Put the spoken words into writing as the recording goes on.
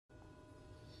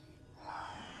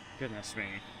Goodness me.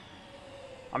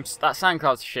 That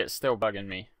sandcloud shit's still bugging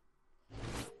me.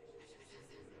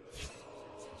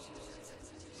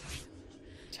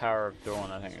 Tower of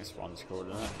Dawn, I think this one's called,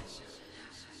 isn't it?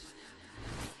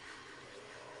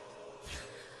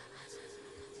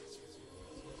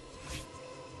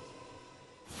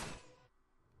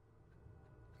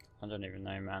 I don't even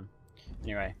know, man.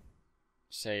 Anyway,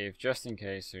 save just in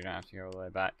case so we don't have to go all the way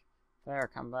back. There,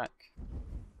 come back.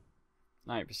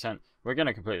 90%. We're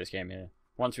gonna complete this game here.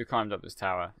 Once we climbed up this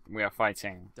tower, we are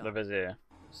fighting the Vizier.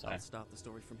 So I'll start the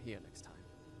story from here next time.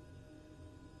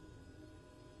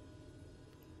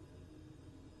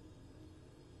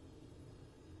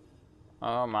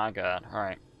 Oh my god.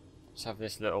 Alright. Let's have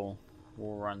this little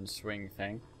wall run swing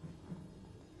thing.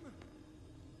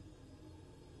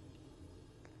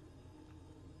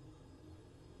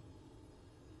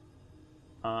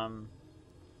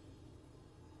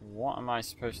 What am I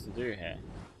supposed to do here?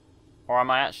 Or am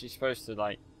I actually supposed to,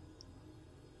 like,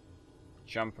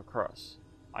 jump across?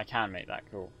 I can make that,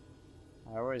 cool.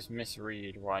 I always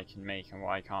misread what I can make and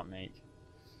what I can't make.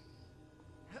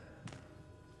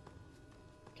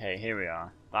 Okay, here we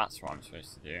are. That's what I'm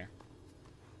supposed to do.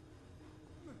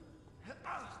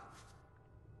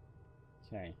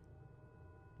 Okay.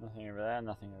 Nothing over there,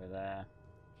 nothing over there.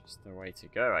 Just the way to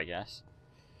go, I guess.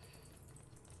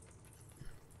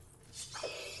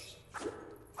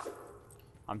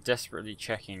 I'm desperately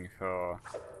checking for...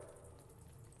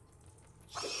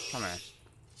 Come here.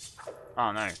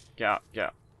 Oh no, get up, get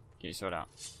up. Get your sword out.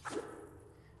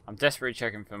 I'm desperately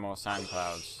checking for more sand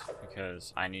clouds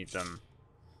because I need them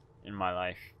in my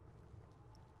life.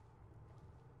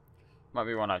 Might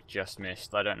be one I've just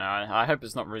missed, I don't know. I hope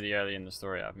it's not really early in the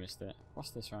story I've missed it. What's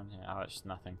this around here? Oh, it's just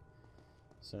nothing.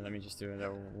 So let me just do a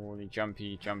little wally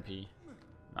jumpy.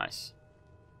 Nice.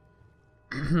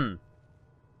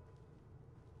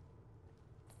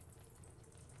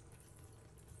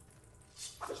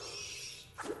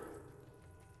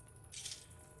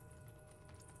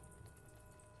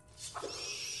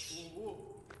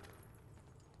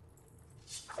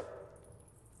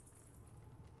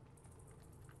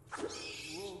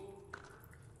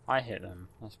 I hit them.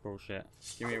 That's bullshit.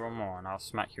 Give me one more and I'll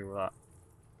smack you all up.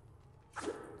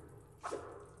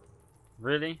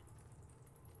 Really?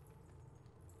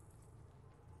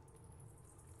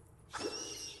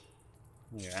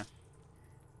 There you go.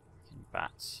 Fucking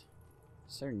bats.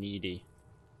 So needy.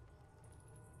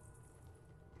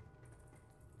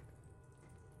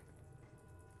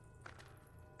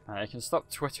 I can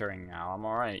stop twittering now. I'm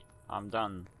alright. I'm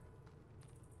done.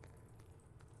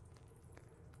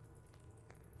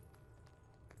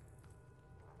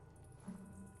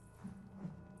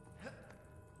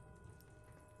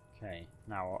 Okay,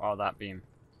 now, oh, that beam.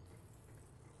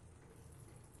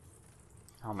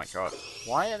 Oh my god.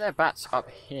 Why are there bats up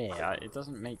here? It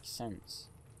doesn't make sense.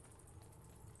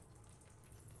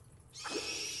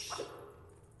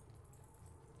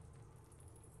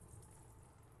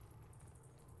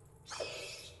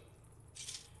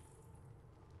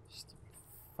 Stupid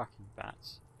fucking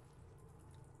bats.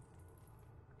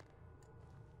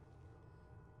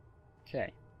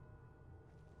 Okay.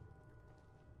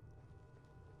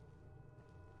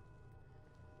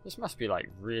 This must be like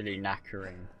really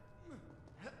knackering.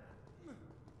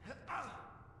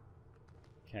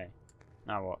 Okay,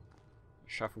 now what?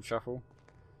 Shuffle, shuffle?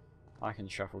 I can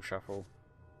shuffle, shuffle.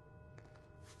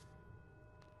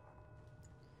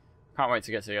 Can't wait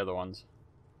to get to the other ones.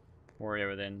 Warrior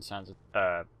within, Sands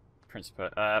of,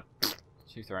 Principate,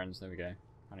 Two Thrones, there we go.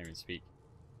 Can't even speak.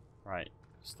 Right,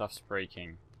 stuff's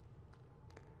breaking.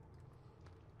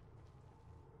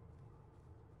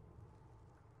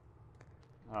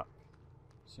 Up.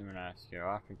 Assuming I have to go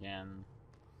up again.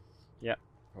 Yep,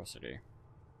 of course I do.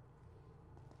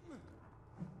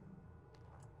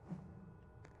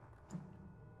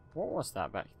 What was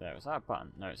that back there? Was that a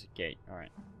button? No, it's a gate.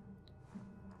 Alright.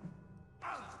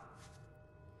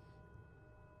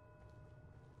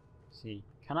 See,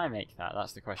 can I make that?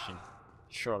 That's the question.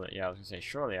 Surely, yeah, I was going to say,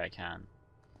 surely I can.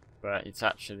 But it's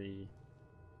actually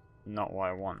not what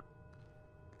I want.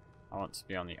 I want to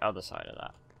be on the other side of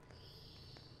that.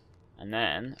 And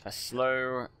then, a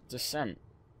slow descent.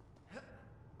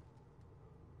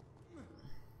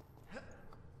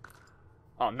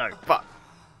 Oh no, fuck!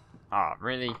 Ah,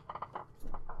 really?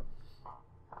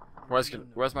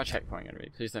 Where's my checkpoint going to be?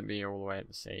 Please don't be all the way at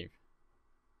the save.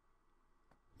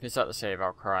 If it's at the save,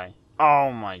 I'll cry.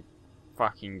 Oh my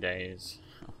fucking days.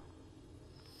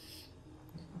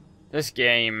 This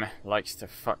game likes to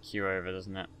fuck you over,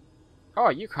 doesn't it? Oh,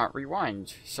 you can't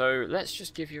rewind, so let's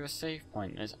just give you a save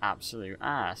point. There's absolute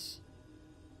ass.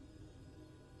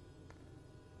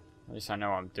 At least I know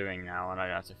what I'm doing now and I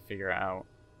don't have to figure it out.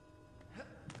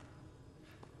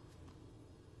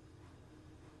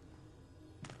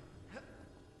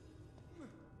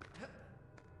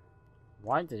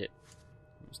 Why did it...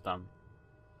 It was dumb.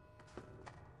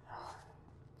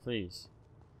 Please.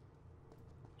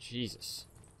 Jesus.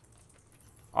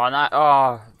 Oh, no.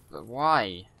 Oh,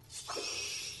 why?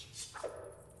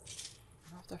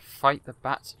 I have to fight the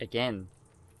bats again.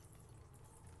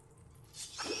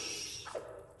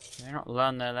 Did they not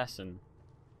learn their lesson?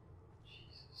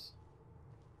 Jesus.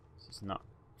 This is not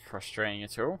frustrating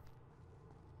at all.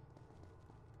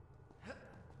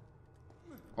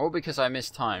 All because I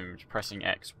mistimed pressing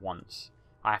X once.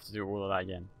 I have to do all of that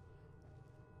again.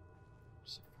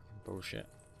 It's fucking bullshit.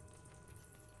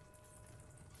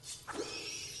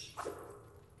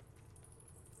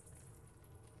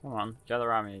 Come on, gather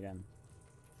around me again.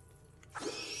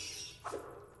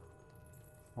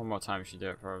 One more time we should do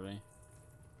it probably.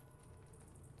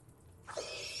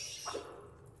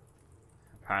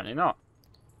 Apparently not.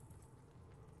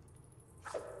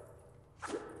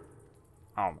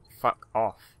 Oh, fuck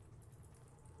off.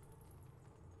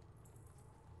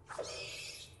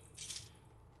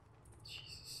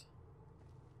 Jesus.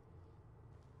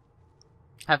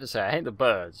 I have to say, I hate the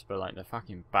birds, but like the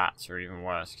fucking bats are even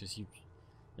worse, because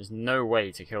there's no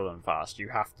way to kill them fast. You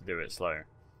have to do it slow.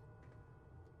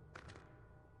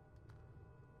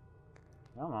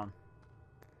 Come on.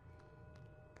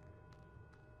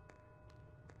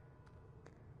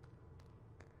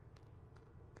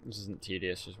 This isn't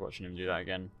tedious, just watching him do that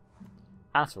again.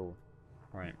 At all.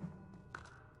 Right.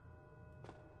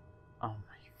 Oh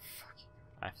my fucking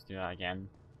God. I have to do that again.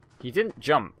 He didn't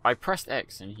jump. I pressed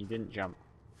X and he didn't jump.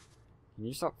 Can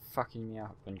you stop fucking me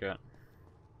up and go...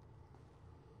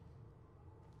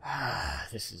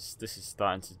 This is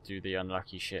starting to do the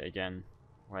unlucky shit again.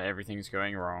 Where everything's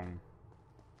going wrong.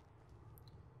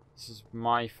 This is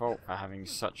my fault for having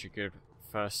such a good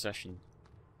first session.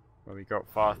 Where we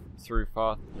got quite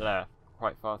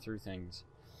far through things.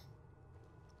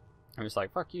 I'm just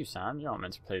like, fuck you, Sam. You're not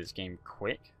meant to play this game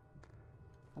quick.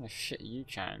 What kind of shit are you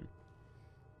chatting?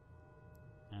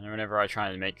 And whenever I try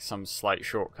and make some slight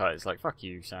shortcut, it's like, fuck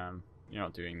you, Sam. You're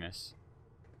not doing this.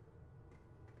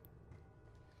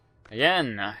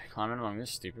 Again, climbing along this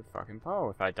stupid fucking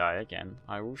pole. If I die again,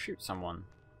 I will shoot someone.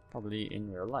 Probably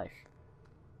in real life.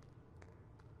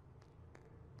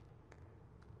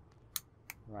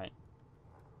 Right.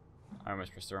 I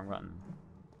almost pressed the wrong button.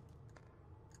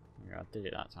 Yeah, I did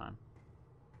it that time.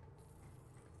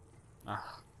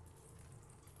 Ah.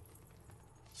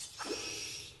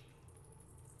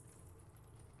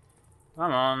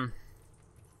 Come on.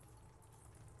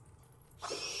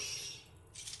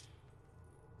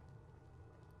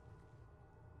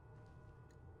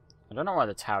 I don't know why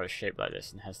the tower is shaped like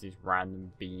this and has these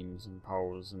random beams and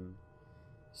poles and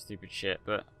stupid shit,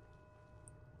 but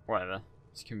whatever.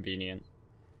 It's convenient.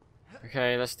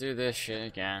 Okay, let's do this shit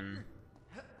again.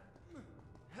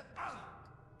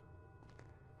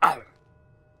 Ow!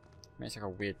 Makes like a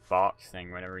weird bark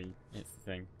thing whenever he hits the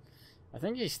thing. I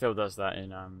think he still does that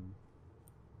in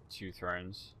Two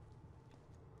Thrones.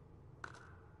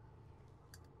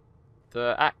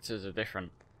 The actors are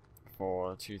different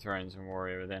for Two Thrones and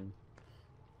Warrior Within.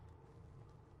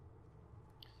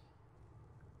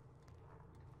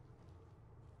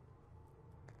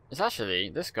 It's actually,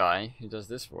 this guy who does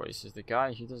this voice is the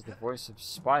guy who does the voice of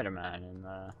Spider-Man in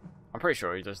I'm pretty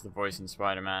sure he does the voice in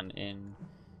Spider-Man in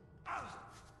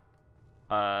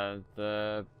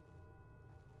the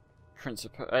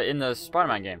in the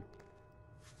Spider-Man game.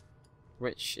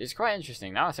 Which is quite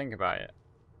interesting now I think about it.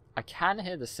 I can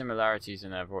hear the similarities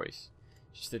in their voice,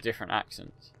 just a different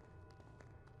accent.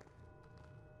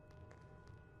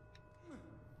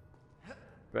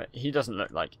 But he doesn't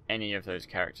look like any of those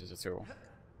characters at all.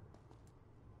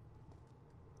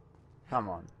 Come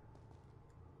on.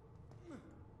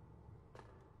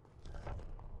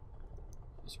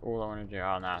 That's all I want to do.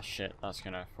 Oh, nah, shit. That's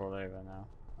gonna fall over now.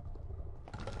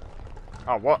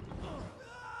 Oh, what?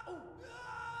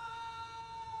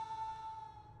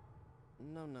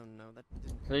 No, that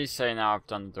didn't... Please say now I've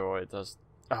done the door. It does...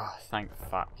 Oh, thank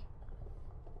fuck.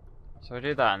 So I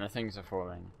did that and the things are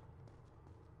falling.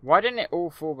 Why didn't it all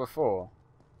fall before?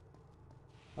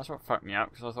 That's what fucked me up,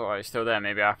 because I thought I was still there.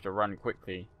 Maybe I have to run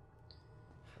quickly.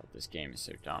 God, this game is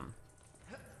so dumb.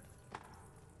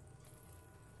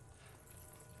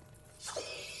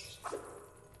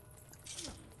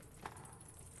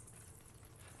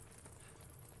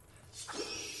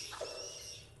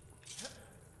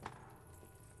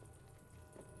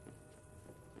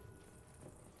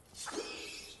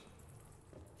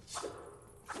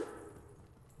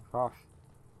 Off.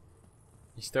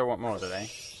 You still want more, do they?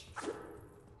 I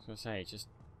was gonna say, just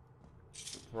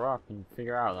grow up and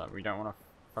figure out that we don't want to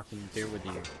fucking deal with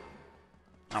you.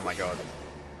 Oh my god.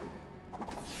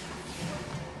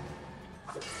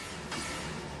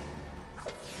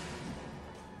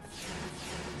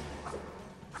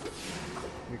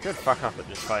 You could fuck up at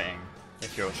this fighting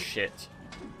if you're shit.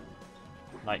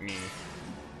 Like me.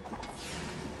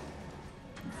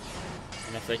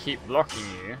 And if they keep blocking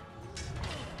you,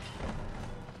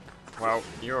 well,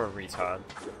 you're a retard.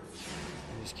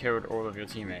 You just killed all of your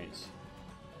teammates.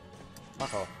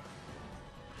 Fuck off.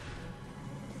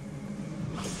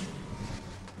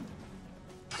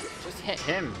 Just hit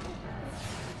him.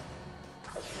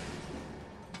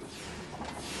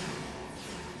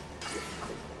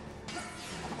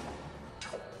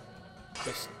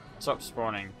 Just stop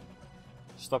spawning.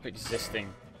 Stop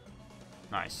existing.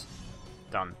 Nice.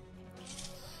 Done.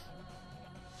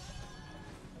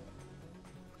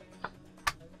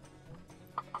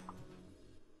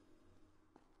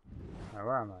 Now,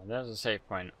 where am I? There's a save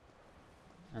point.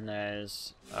 And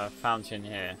there's a fountain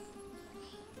here.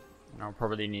 And I'll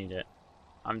probably need it.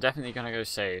 I'm definitely gonna go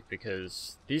save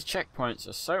because these checkpoints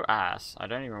are so ass, I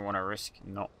don't even want to risk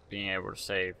not being able to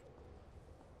save.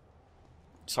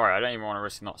 Sorry, I don't even want to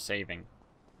risk not saving.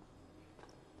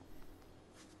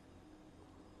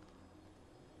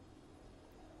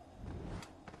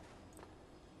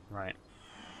 Right.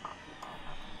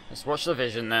 Let's watch the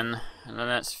vision then, and then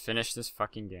let's finish this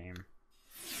fucking game.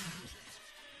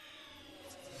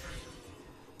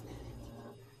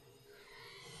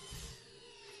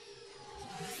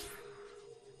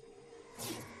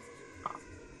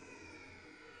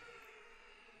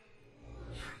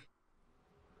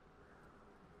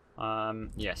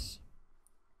 Yes.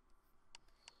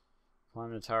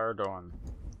 Climb the Tower of Dawn.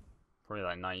 Probably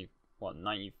like 90, what,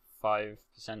 95%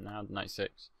 now,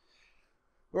 96.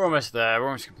 We're almost there, we're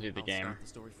almost completed the game. Start the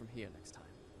story from here next time.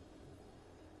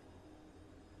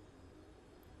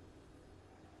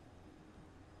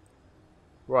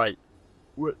 Right.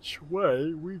 Which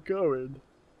way we going?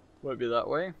 Won't be that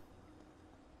way.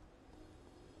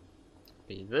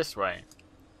 Be this way.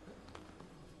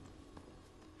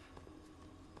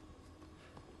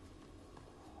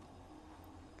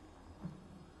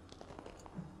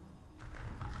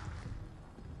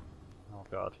 Oh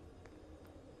god.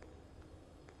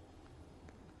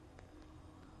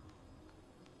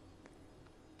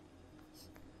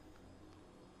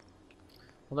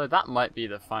 Although that might be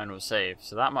the final save,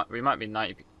 so that we might be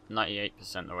 98%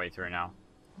 the way through now.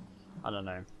 I don't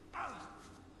know.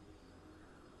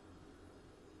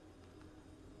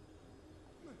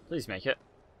 Please make it.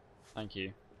 Thank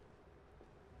you.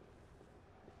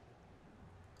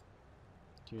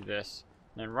 Do this,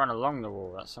 and then run along the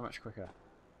wall. That's so much quicker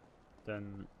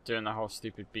than doing the whole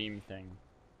stupid beam thing.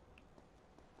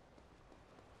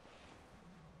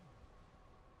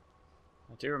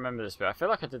 I do remember this bit. I feel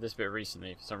like I did this bit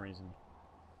recently for some reason.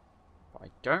 But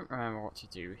I don't remember what to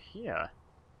do here.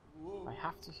 I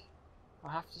have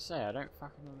to say, I don't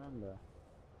fucking remember.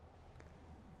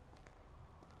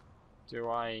 Do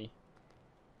I...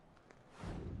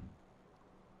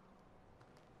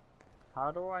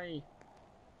 How do I...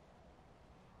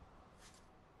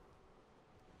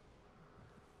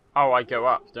 Oh, I go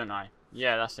up, don't I?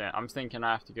 Yeah, that's it. I'm thinking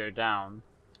I have to go down.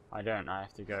 I don't. I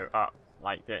have to go up,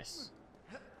 like this.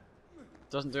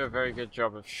 Doesn't do a very good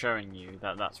job of showing you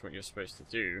that that's what you're supposed to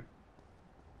do.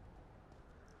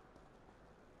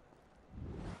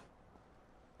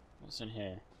 What's in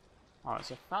here? Oh,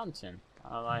 it's a fountain.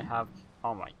 I have...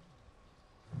 Oh my...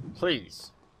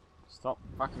 Please! Stop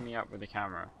fucking me up with the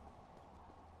camera.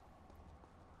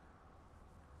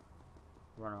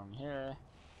 Run along here.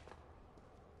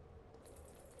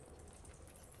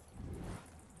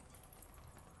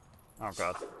 Oh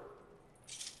god.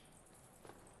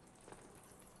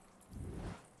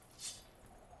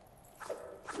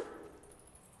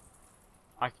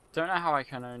 I don't know how I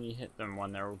can only hit them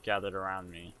when they're all gathered around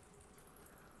me.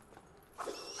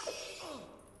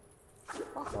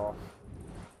 Fuck off.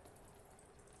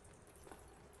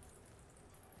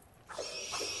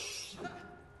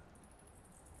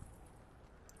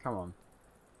 Come on.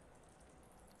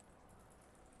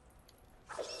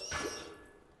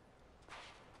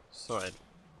 Sorted.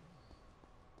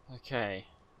 Okay.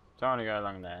 Don't want to go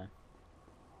along there.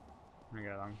 I'm gonna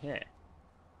go along here.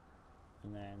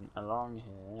 And then along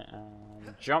here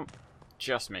and jump.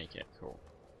 Just make it. Cool.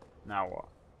 Now what?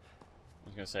 I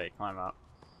was gonna say climb up.